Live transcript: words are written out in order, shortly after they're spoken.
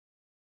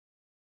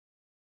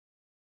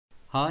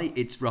Hi,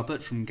 it's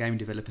Robert from Game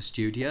Developer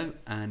Studio,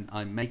 and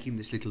I'm making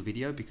this little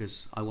video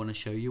because I want to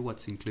show you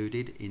what's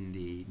included in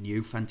the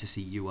new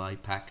Fantasy UI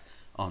pack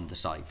on the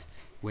site.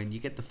 When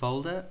you get the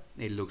folder,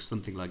 it looks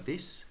something like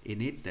this.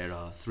 In it there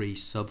are three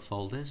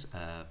subfolders: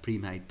 a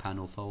pre-made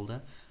panel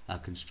folder, a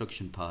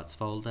construction parts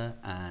folder,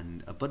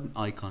 and a button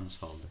icons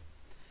folder.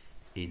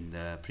 In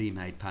the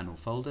pre-made panel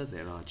folder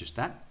there are just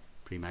that,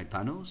 pre-made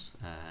panels,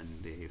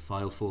 and the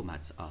file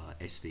formats are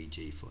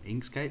SVG for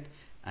Inkscape,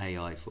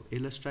 AI for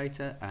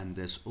Illustrator, and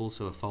there's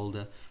also a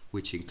folder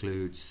which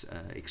includes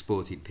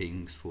exported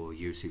pings for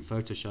use in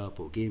Photoshop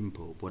or GIMP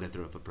or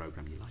whatever other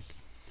program you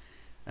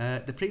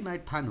like. The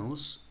pre-made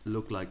panels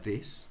look like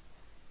this.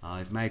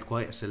 I've made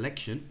quite a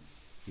selection.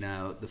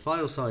 Now the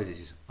file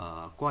sizes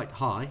are quite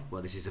high.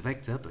 Well, this is a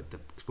vector, but the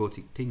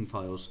exported ping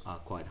files are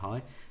quite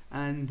high,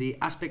 and the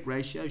aspect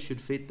ratio should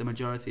fit the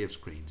majority of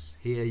screens.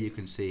 Here you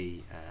can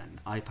see an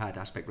iPad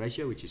aspect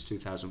ratio, which is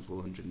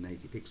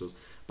 2480 pixels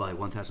by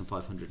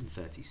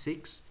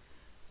 1536,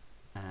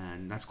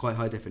 and that's quite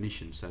high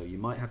definition, so you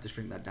might have to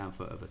shrink that down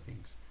for other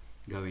things.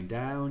 Going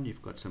down,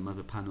 you've got some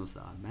other panels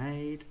that I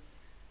made.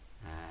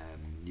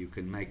 You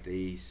can make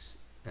these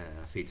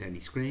fit any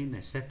screen,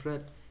 they're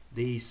separate.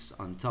 These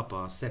on top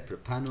are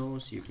separate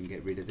panels, you can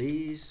get rid of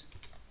these.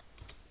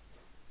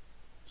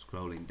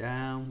 Scrolling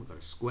down, we've got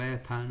a square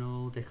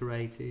panel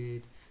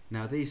decorated.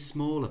 Now these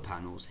smaller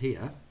panels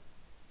here,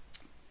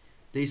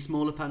 these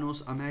smaller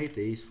panels, I made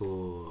these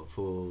for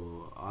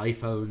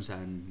iPhones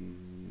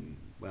and,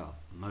 well,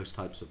 most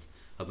types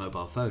of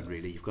mobile phone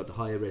really. You've got the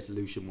higher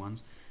resolution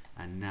ones,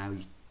 and now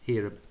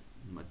here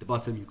at the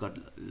bottom you've got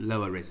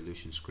lower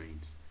resolution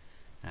screens.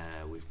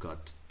 We've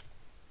got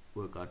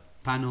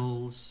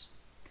panels,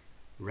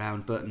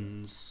 round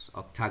buttons,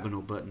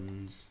 octagonal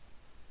buttons,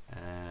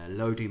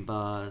 loading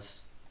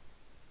bars.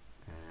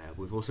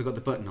 We've also got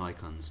the button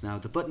icons. Now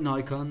the button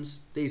icons,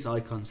 these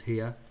icons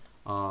here,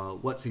 are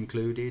what's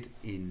included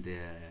in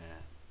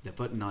the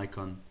button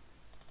icon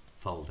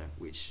folder,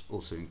 which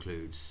also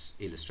includes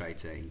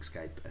Illustrator,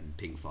 Inkscape and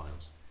ping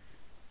files.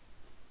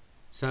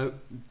 So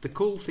the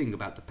cool thing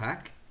about the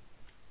pack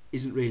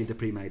isn't really the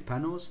pre-made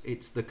panels,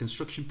 it's the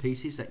construction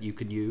pieces that you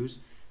can use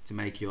to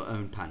make your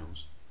own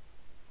panels.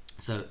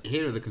 So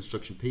here are the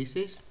construction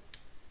pieces,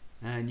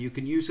 and you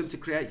can use them to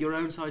create your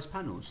own size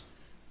panels.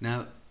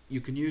 Now you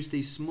can use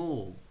these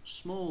small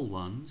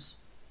ones,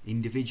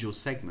 individual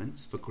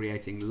segments, for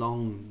creating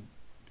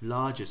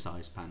larger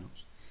size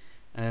panels.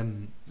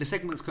 The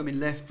segments come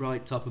in left,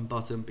 right, top and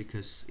bottom,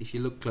 because if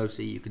you look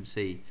closely you can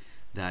see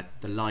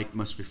that the light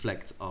must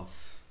reflect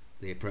off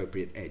the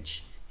appropriate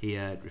edge.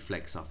 Here it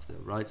reflects off the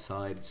right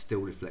side, it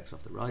still reflects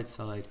off the right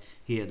side.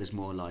 Here there's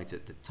more light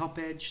at the top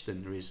edge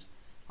than there is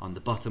on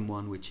the bottom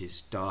one, which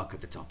is dark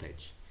at the top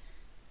edge.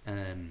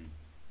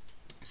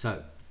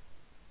 So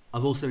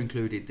I've also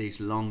included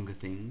these longer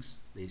things,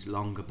 these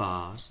longer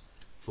bars,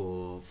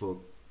 for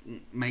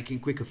making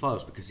quicker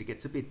files, because it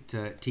gets a bit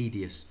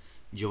tedious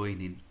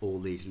joining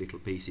all these little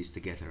pieces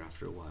together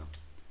after a while.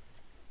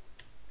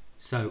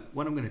 So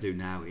what I'm going to do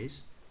now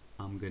is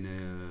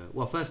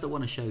well, first I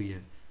want to show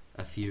you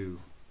a few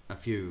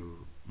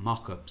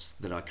mock-ups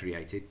that I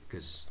created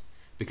because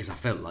I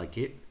felt like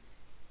it.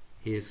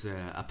 Here's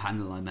a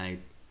panel I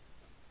made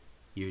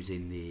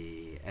using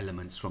the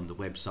elements from the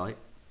website.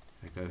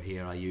 I go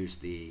here, I use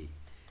the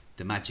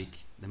magic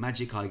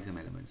item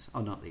elements.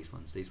 Oh, not these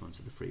ones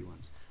are the free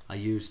ones. I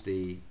use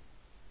the,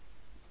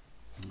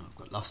 oh, I've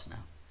got lost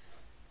now.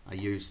 I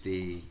use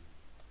these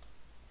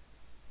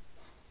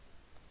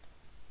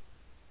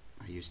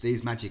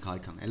magic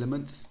icon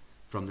elements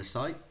from the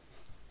site,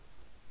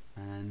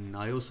 and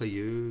I also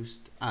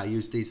used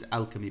these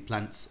alchemy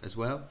plants as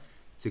well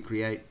to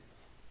create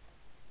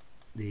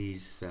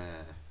these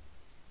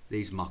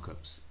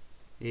mock-ups.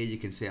 Here you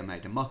can see I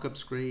made a mock-up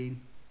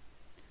screen.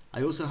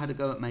 I also had a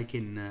go at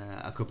making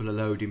a couple of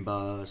loading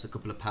bars, a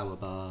couple of power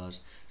bars,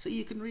 so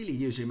you can really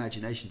use your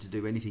imagination to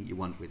do anything you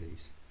want with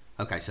these.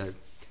 Okay, so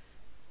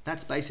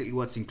that's basically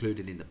what's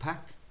included in the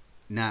pack.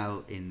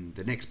 Now in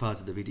the next part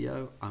of the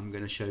video I'm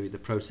going to show you the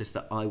process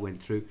that I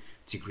went through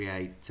to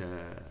create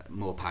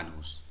more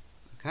panels.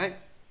 Okay,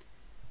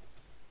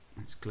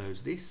 let's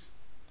close this.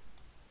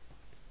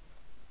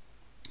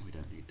 We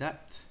don't need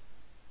that.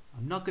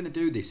 I'm not going to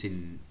do this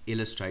in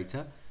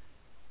Illustrator.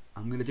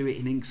 I'm going to do it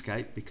in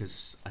Inkscape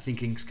because I think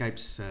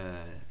Inkscape's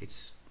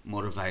it's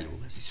more available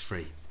as it's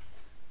free.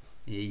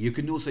 You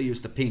can also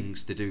use the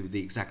pings to do the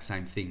exact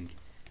same thing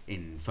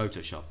in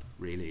Photoshop.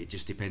 Really, it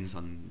just depends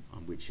on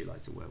which you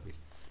like to work with.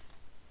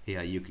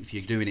 Here, if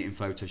you're doing it in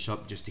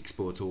Photoshop, just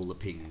export all the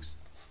pings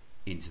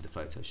into the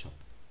Photoshop.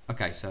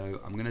 Okay,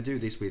 so I'm going to do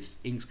this with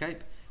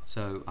Inkscape.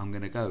 So I'm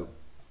going to go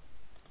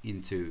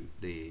into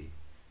the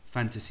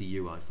Fantasy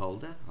UI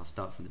folder. I'll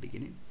start from the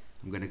beginning.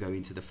 I'm going to go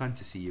into the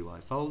Fantasy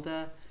UI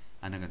folder,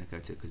 and I'm going to go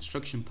to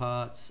construction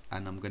parts,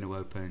 and I'm going to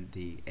open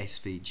the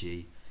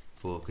SVG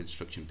for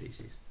construction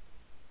pieces.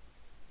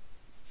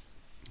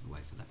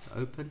 Wait for that to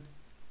open.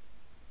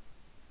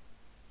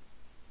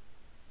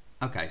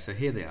 Okay, so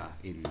here they are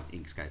in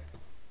Inkscape.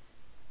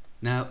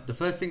 Now the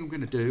first thing I'm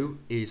going to do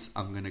is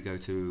I'm going to go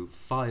to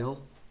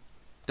File,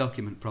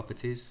 Document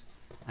Properties,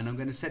 and I'm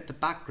going to set the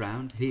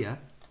background here.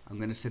 I'm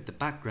going to set the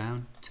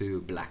background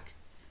to black.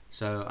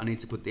 So I need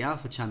to put the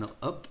alpha channel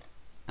up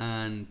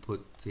and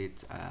put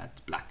it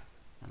at black.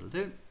 That'll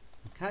do.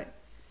 Okay.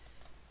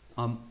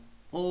 I'm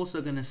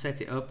also going to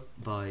set it up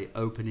by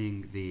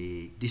opening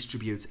the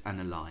Distribute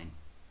and Align,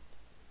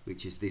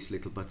 which is this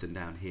little button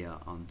down here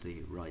on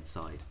the right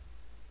side.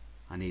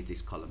 I need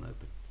this column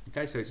open.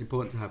 Okay, so it's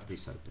important to have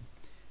this open.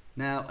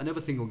 Now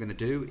another thing we're going to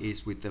do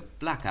is with the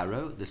black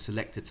arrow, the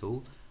selector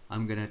tool,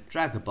 I'm going to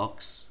drag a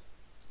box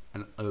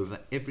and over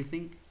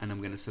everything, and I'm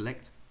going to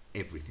select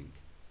everything.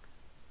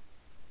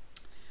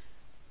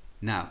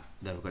 Now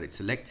that I've got it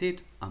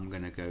selected, I'm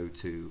going to go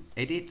to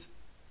Edit,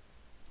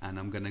 and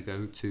I'm going to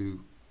go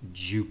to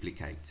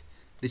Duplicate.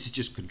 This is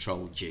just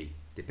Control G,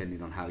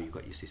 depending on how you've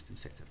got your system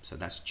set up. So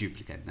that's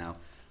duplicate. Now,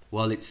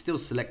 while it's still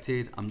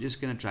selected, I'm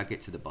just going to drag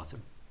it to the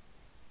bottom.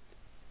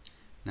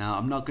 Now,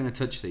 I'm not going to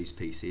touch these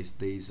pieces.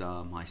 These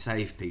are my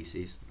save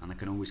pieces, and I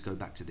can always go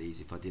back to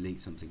these if I delete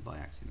something by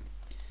accident.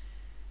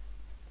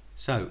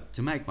 So,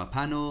 to make my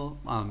panel,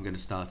 I'm going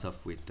to start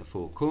off with the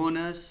 4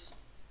 corners,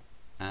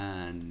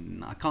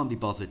 and I can't be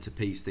bothered to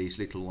piece these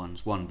little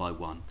ones one by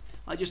one.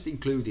 I just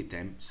included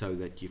them so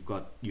that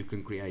you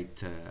can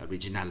create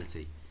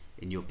originality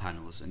in your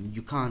panels, and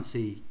you can't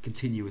see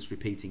continuous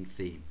repeating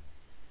theme.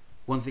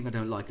 One thing I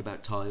don't like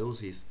about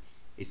tiles is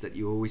that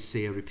you always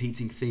see a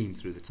repeating theme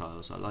through the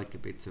tiles. I like a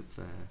bit of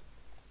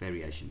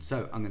variation.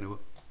 So I'm going to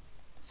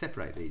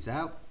separate these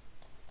out,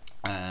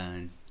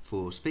 and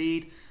for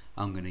speed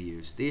I'm going to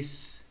use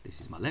this.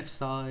 This is my left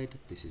side,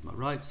 this is my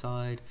right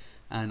side,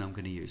 and I'm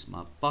going to use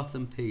my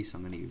bottom piece.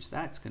 I'm going to use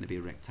that. It's going to be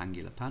a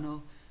rectangular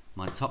panel.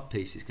 My top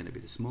piece is going to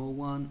be the small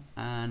one,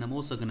 and I'm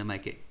also going to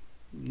make it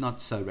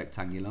not so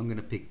rectangular. I'm going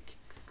to pick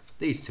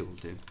these two. Will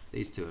do.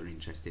 These two are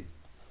interesting.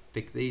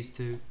 Pick these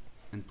two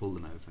and pull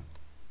them over.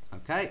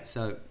 Okay,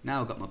 so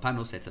now I've got my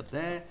panel set up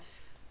there.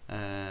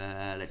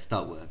 Let's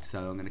start work. So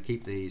I'm going to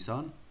keep these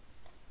on.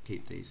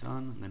 Keep these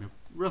on. I'm going to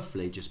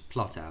roughly just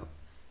plot out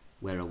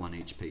where I want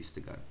each piece to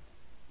go.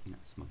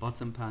 That's my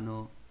bottom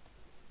panel.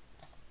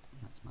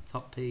 That's my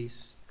top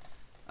piece.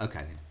 Okay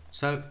then.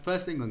 So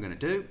first thing I'm going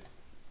to do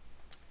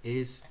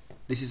is,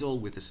 this is all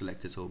with the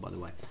selector tool, by the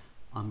way.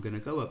 I'm going to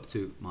go up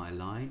to my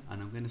line,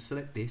 and I'm going to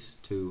select this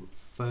to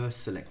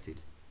first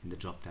selected in the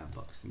drop down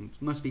box. It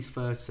must be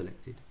first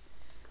selected.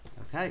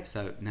 Okay,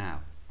 so now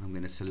I'm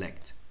going to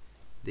select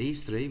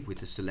these 3 with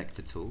the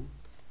selector tool.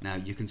 Now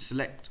you can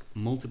select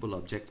multiple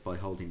objects by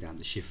holding down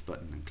the shift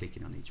button and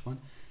clicking on each one,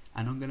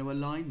 and I'm going to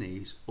align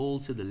these all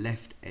to the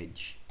left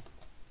edge.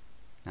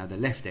 Now the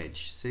left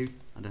edge, see,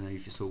 I don't know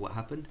if you saw what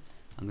happened.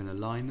 I'm going to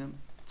align them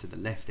to the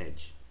left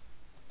edge.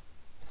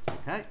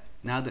 Okay,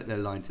 now that they're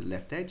aligned to the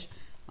left edge,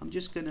 I'm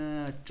just going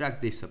to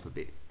drag this up a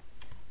bit.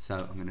 So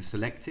I'm going to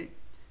select it,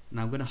 and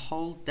I'm going to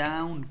hold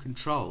down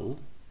Control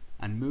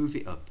and move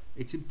it up.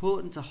 It's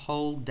important to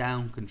hold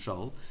down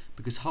Control,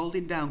 because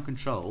holding down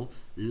Control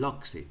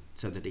locks it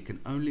so that it can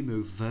only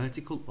move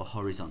vertical or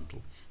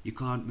horizontal. You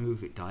can't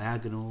move it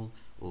diagonal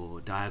or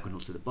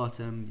diagonal to the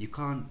bottom. You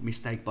can't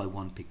mistake by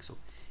 1 pixel.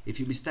 If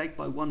you mistake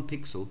by 1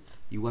 pixel,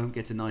 you won't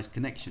get a nice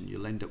connection.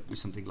 You'll end up with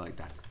something like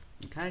that.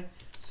 Okay,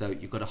 so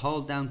you've got to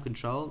hold down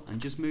Control and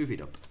just move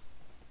it up.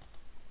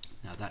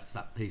 Now that's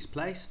that piece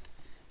placed,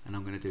 and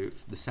I'm going to do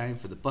the same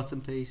for the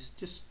bottom piece.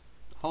 Just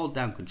hold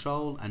down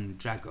Control and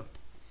drag up.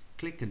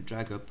 Click and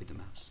drag up with the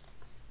mouse.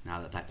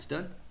 Now that that's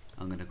done,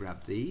 I'm going to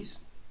grab these,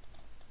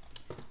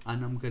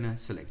 and I'm going to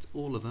select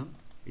all of them.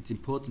 It's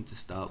important to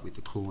start with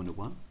the corner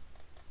one.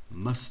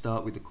 Must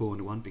start with the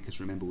corner one, because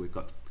remember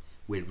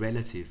we're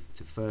relative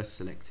to first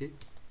selected.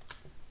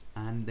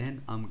 And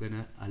then I'm going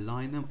to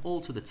align them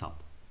all to the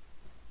top.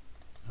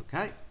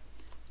 Okay,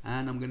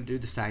 and I'm going to do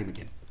the same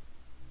again.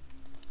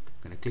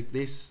 I'm going to click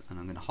this, and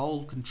I'm going to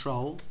hold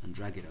Control and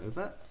drag it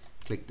over.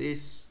 Click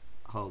this,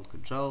 hold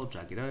Control,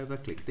 drag it over.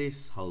 Click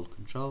this, hold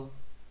Control,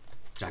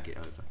 drag it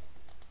over.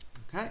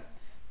 Okay,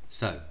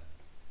 so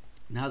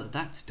now that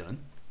that's done,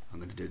 I'm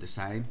going to do the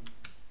same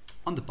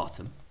on the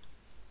bottom.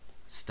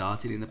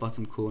 Started in the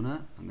bottom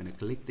corner, I'm going to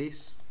click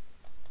this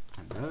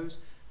and those,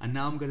 and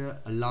now I'm going to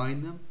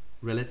align them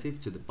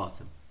relative to the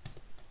bottom,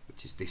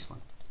 which is this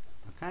one.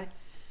 Okay,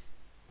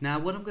 now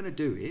what I'm going to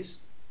do is,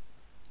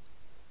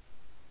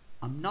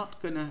 I'm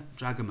not going to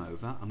drag them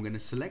over. I'm going to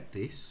select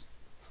this,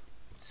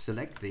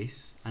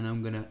 and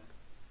I'm going to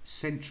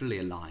centrally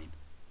align.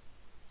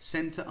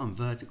 Center on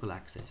vertical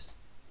axis.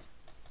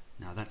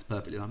 Now that's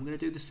perfectly. I'm going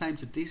to do the same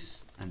to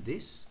this and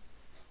this,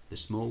 the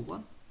small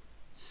one,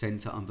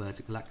 center on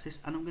vertical axis,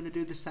 and I'm going to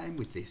do the same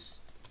with this,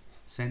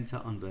 center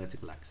on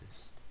vertical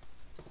axis.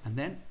 And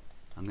then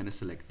I'm going to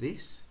select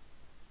this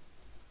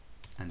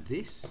and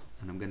this,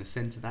 and I'm going to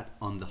center that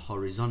on the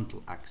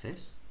horizontal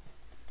axis.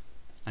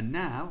 And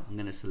now I'm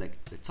going to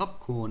select the top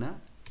corner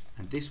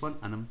and this one,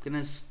 and I'm going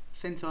to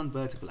center on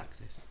vertical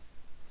axis.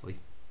 Oi.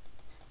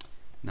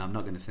 No, I'm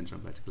not going to center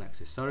on vertical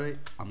axis. Sorry,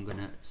 I'm going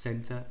to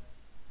center.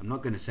 I'm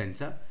not going to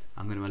center.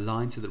 I'm going to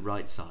align to the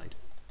right side.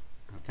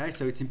 Okay,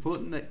 so it's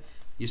important that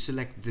you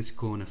select this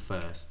corner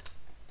first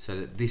so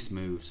that this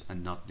moves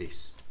and not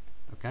this.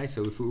 Okay,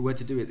 so if we were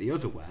to do it the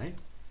other way,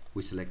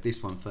 we select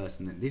this one first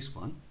and then this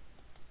one,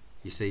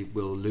 you see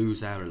we'll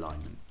lose our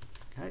alignment.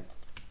 Okay,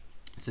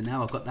 so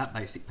now I've got that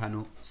basic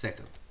panel set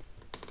up.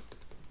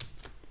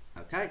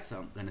 Okay, so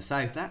I'm going to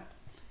save that.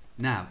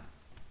 Now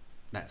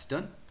that's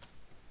done.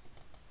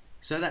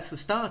 So that's the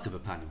start of a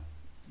panel.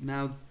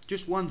 Now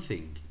just one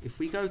thing, if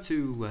we go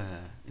to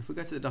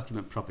the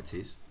document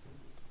properties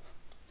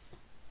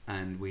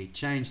and we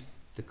change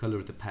the color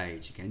of the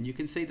page again, you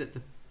can see that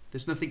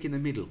there's nothing in the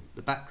middle.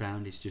 The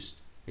background is just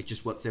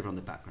whatever on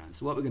the background.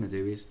 So what we're going to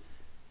do is,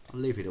 I'll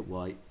leave it at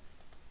white.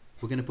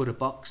 We're going to put a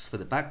box for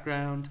the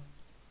background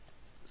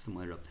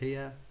somewhere up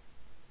here.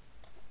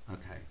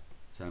 Okay,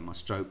 so my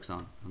stroke's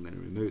on. I'm going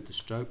to remove the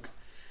stroke.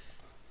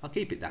 I'll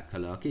keep it that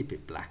color. I'll keep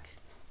it black.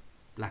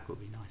 Black will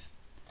be nice.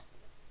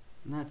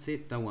 And that's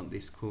it. Don't want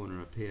this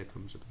corner up here,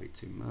 comes up a bit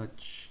too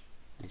much.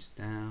 This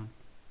down.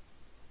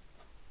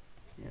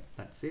 Yep,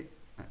 that's it.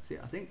 That's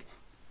it, I think.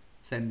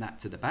 Send that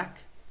to the back.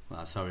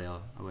 Well, sorry, I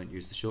won't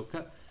use the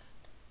shortcut.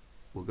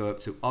 We'll go up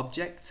to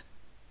Object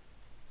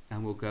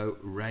and we'll go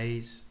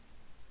Raise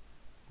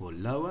or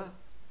Lower,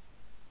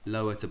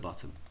 Lower to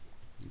Bottom.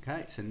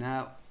 Okay, so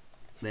now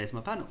there's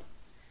my panel.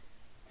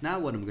 Now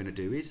what I'm going to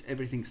do is,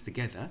 everything's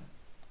together.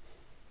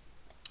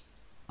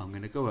 I'm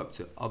going to go up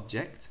to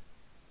Object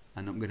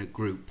and I'm going to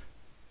Group.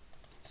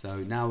 So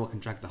now I can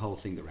drag the whole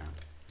thing around.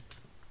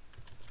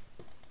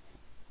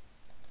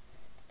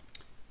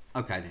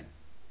 Okay then,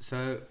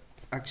 so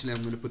actually I'm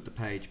going to put the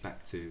page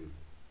back to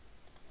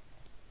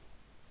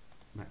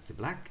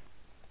black,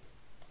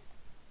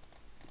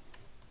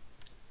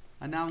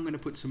 and now I'm going to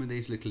put some of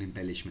these little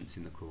embellishments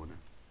in the corner.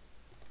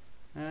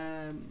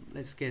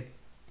 Let's get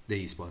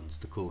these ones,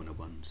 the corner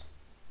ones.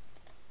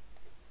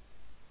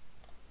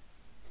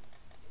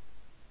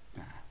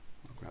 I'll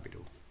grab it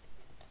all.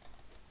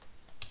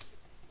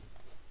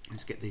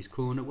 Let's get these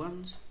corner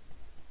ones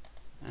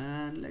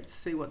and let's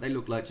see what they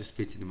look like just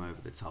fitting them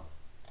over the top.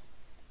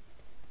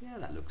 Yeah,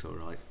 that looks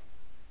alright.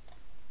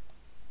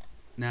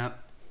 Now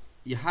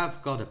you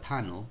have got a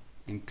panel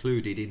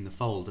included in the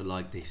folder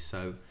like this,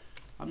 so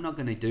I'm not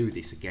going to do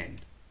this again,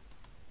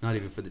 not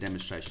even for the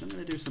demonstration. I'm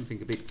going to do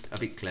something a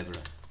bit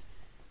cleverer.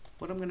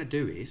 What I'm going to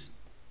do is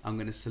I'm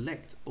going to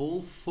select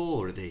all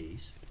 4 of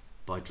these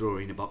by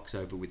drawing a box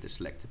over with the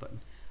selector button,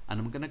 and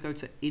I'm going to go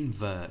to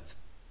invert.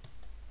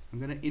 I'm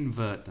going to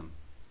invert them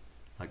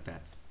like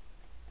that.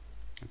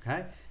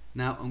 Okay,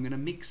 now I'm going to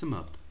mix them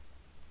up.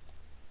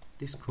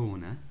 This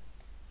corner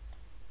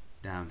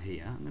down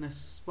here, I'm going to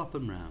swap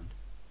them round.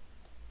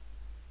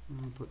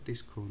 I'll put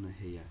this corner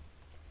here.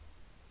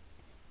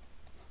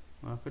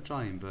 Well, I could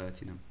try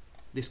inverting them.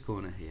 This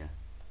corner here.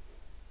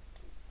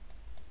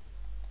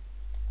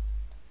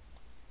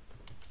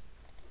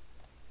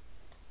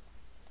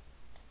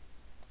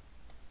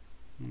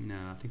 No,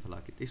 I think I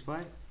like it this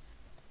way.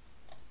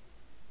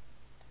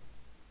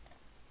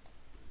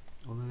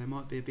 Although they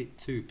might be a bit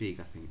too big,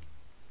 I think.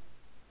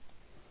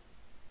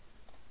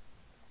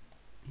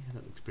 Yeah,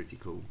 that looks pretty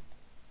cool.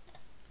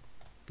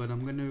 But I'm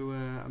going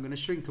to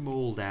shrink them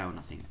all down,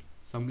 I think.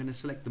 So I'm going to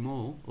select them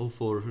all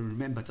 4 of them.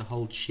 Remember to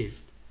hold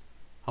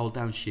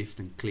down Shift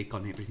and click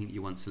on everything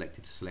you want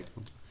selected to select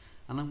them.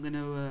 And I'm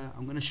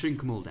going to shrink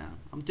them all down.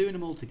 I'm doing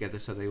them all together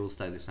so they all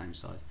stay the same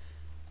size.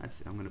 That's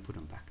it. I'm going to put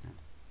them back now.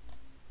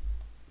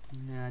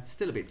 Yeah, it's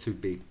still a bit too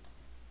big.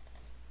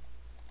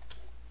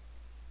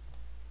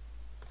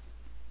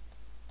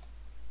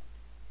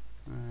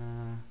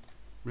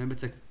 Remember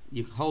to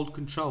hold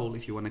Control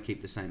if you want to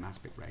keep the same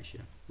aspect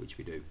ratio, which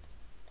we do.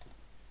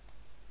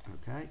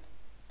 Okay.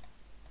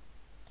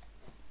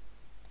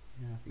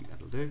 Yeah, I think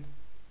that'll do.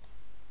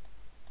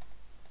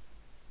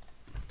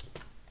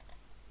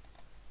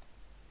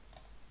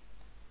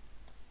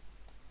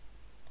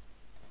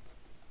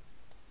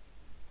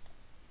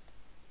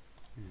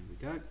 There we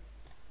go.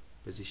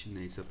 Position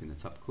these up in the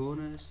top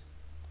corners.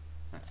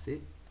 That's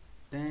it.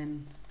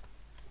 Then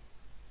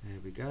there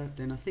we go.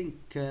 Then I think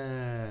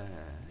yeah,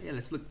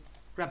 let's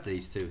grab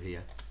these 2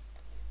 here.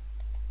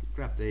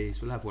 Grab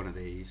these. We'll have one of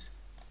these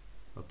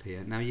up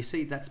here. Now you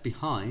see that's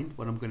behind.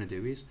 What I'm going to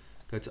do is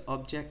go to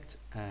Object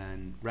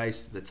and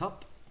Raise to the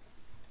top.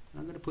 And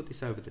I'm going to put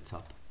this over the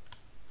top.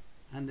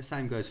 And the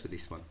same goes for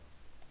this one.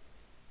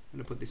 I'm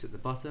going to put this at the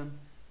bottom.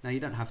 Now you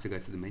don't have to go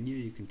to the menu.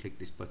 You can click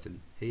this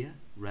button here.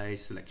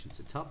 Raise selection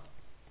to top.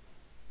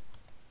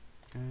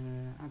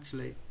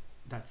 Actually,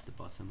 that's the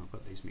bottom. I've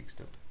got these mixed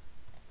up.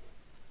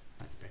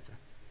 That's better.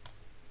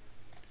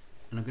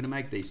 And I'm going to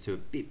make these 2 a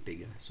bit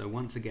bigger. So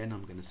once again,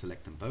 I'm going to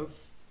select them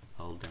both.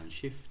 Hold down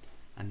Shift.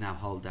 And now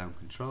hold down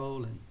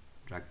Control and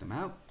drag them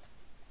out.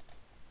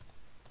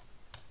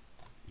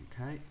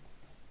 Okay.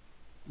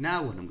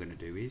 Now what I'm going to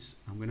do is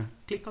I'm going to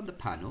click on the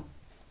panel.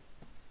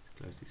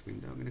 Close this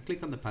window. I'm going to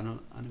click on the panel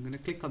and I'm going to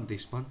click on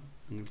this one.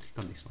 I'm going to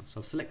click on this one.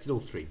 So I've selected all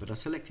 3, but I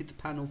selected the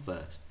panel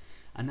first.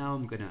 And now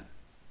I'm going to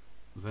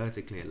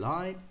vertically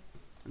align,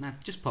 and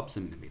that just pops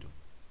them in the middle.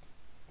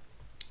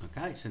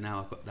 Okay, so now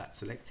I've got that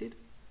selected.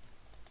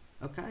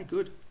 Okay,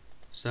 good.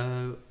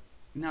 So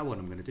Now what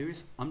I'm going to do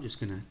is I'm just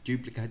going to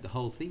duplicate the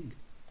whole thing.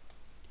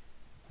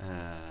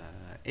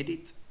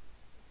 Edit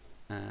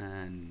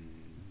and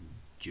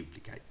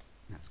duplicate.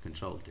 That's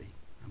Control D.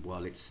 And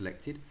while it's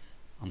selected,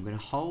 I'm going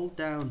to hold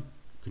down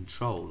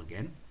Control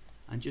again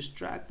and just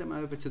drag them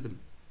over to the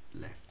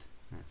left.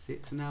 That's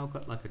it. So now I've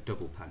got like a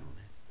double panel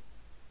there.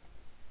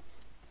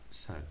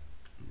 So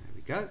there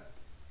we go.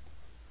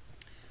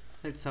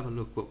 Let's have a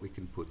look what we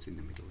can put in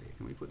the middle here.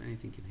 Can we put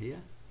anything in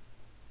here?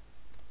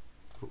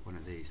 Put one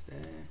of these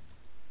there.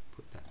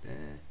 Put that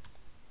there.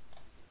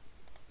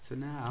 So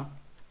now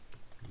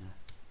I'm going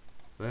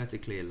to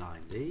vertically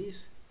align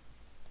these.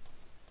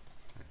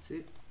 That's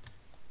it.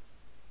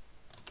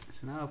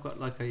 So now I've got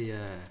like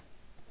a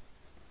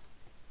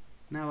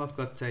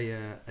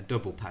a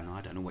double panel.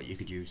 I don't know what you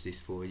could use this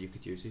for. You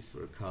could use this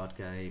for a card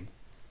game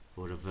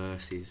or a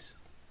versus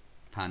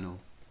panel.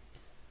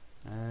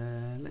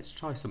 Let's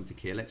try something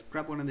here. Let's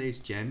grab one of these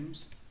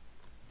gems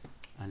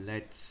and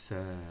let's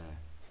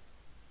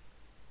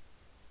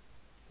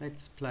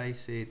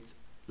place it.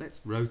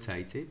 Let's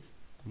rotate it,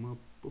 and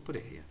we'll put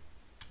it here.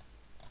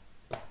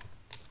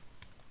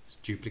 Let's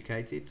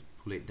duplicate it.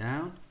 Pull it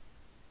down.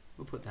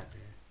 We'll put that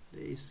there.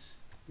 This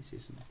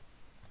isn't.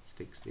 Let's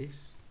fix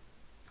this.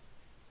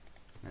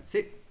 That's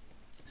it.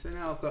 So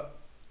now I've got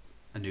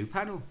a new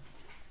panel.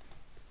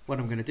 What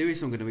I'm going to do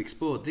is I'm going to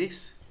export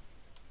this.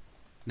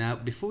 Now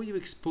before you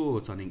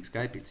export on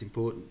Inkscape, it's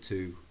important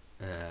to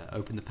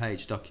open the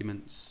page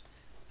documents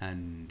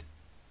and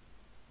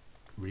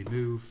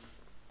remove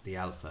the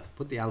alpha.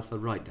 Put the alpha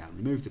right down,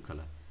 remove the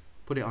color,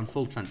 put it on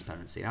full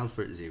transparency,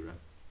 alpha at 0.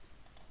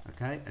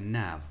 Okay, and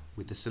now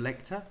with the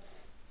selector,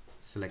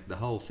 select the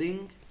whole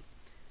thing,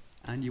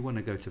 and you want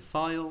to go to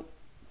File,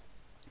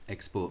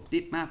 Export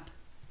Bitmap,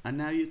 and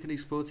now you can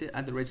export it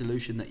at the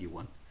resolution that you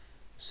want.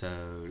 So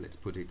let's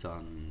put it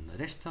on the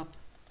desktop,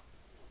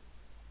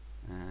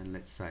 and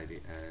let's save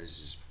it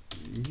as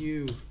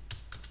new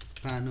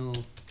panel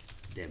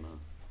demo,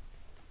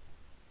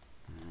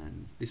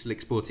 and this will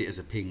export it as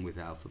a ping with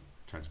alpha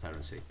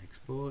transparency.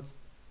 Export.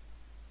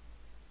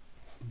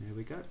 There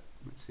we go.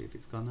 Let's see if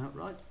it's gone out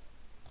right.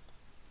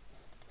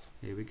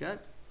 Here we go.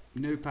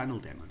 New panel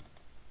demo.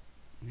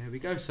 There we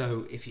go.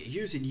 So if you're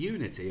using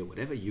Unity or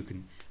whatever, you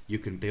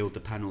can build the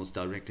panels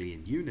directly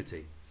in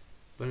Unity.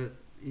 But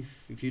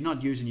if you're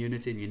not using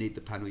Unity and you need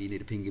the panel, you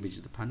need a ping image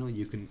of the panel,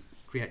 you can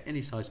create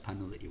any size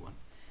panel that you want.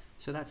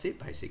 So that's it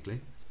basically.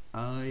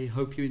 I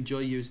hope you enjoy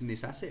using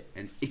this asset,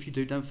 and if you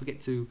do, don't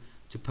forget to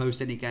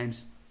post any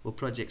games or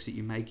projects that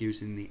you make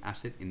using the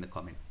asset in the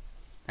comment.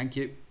 Thank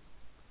you.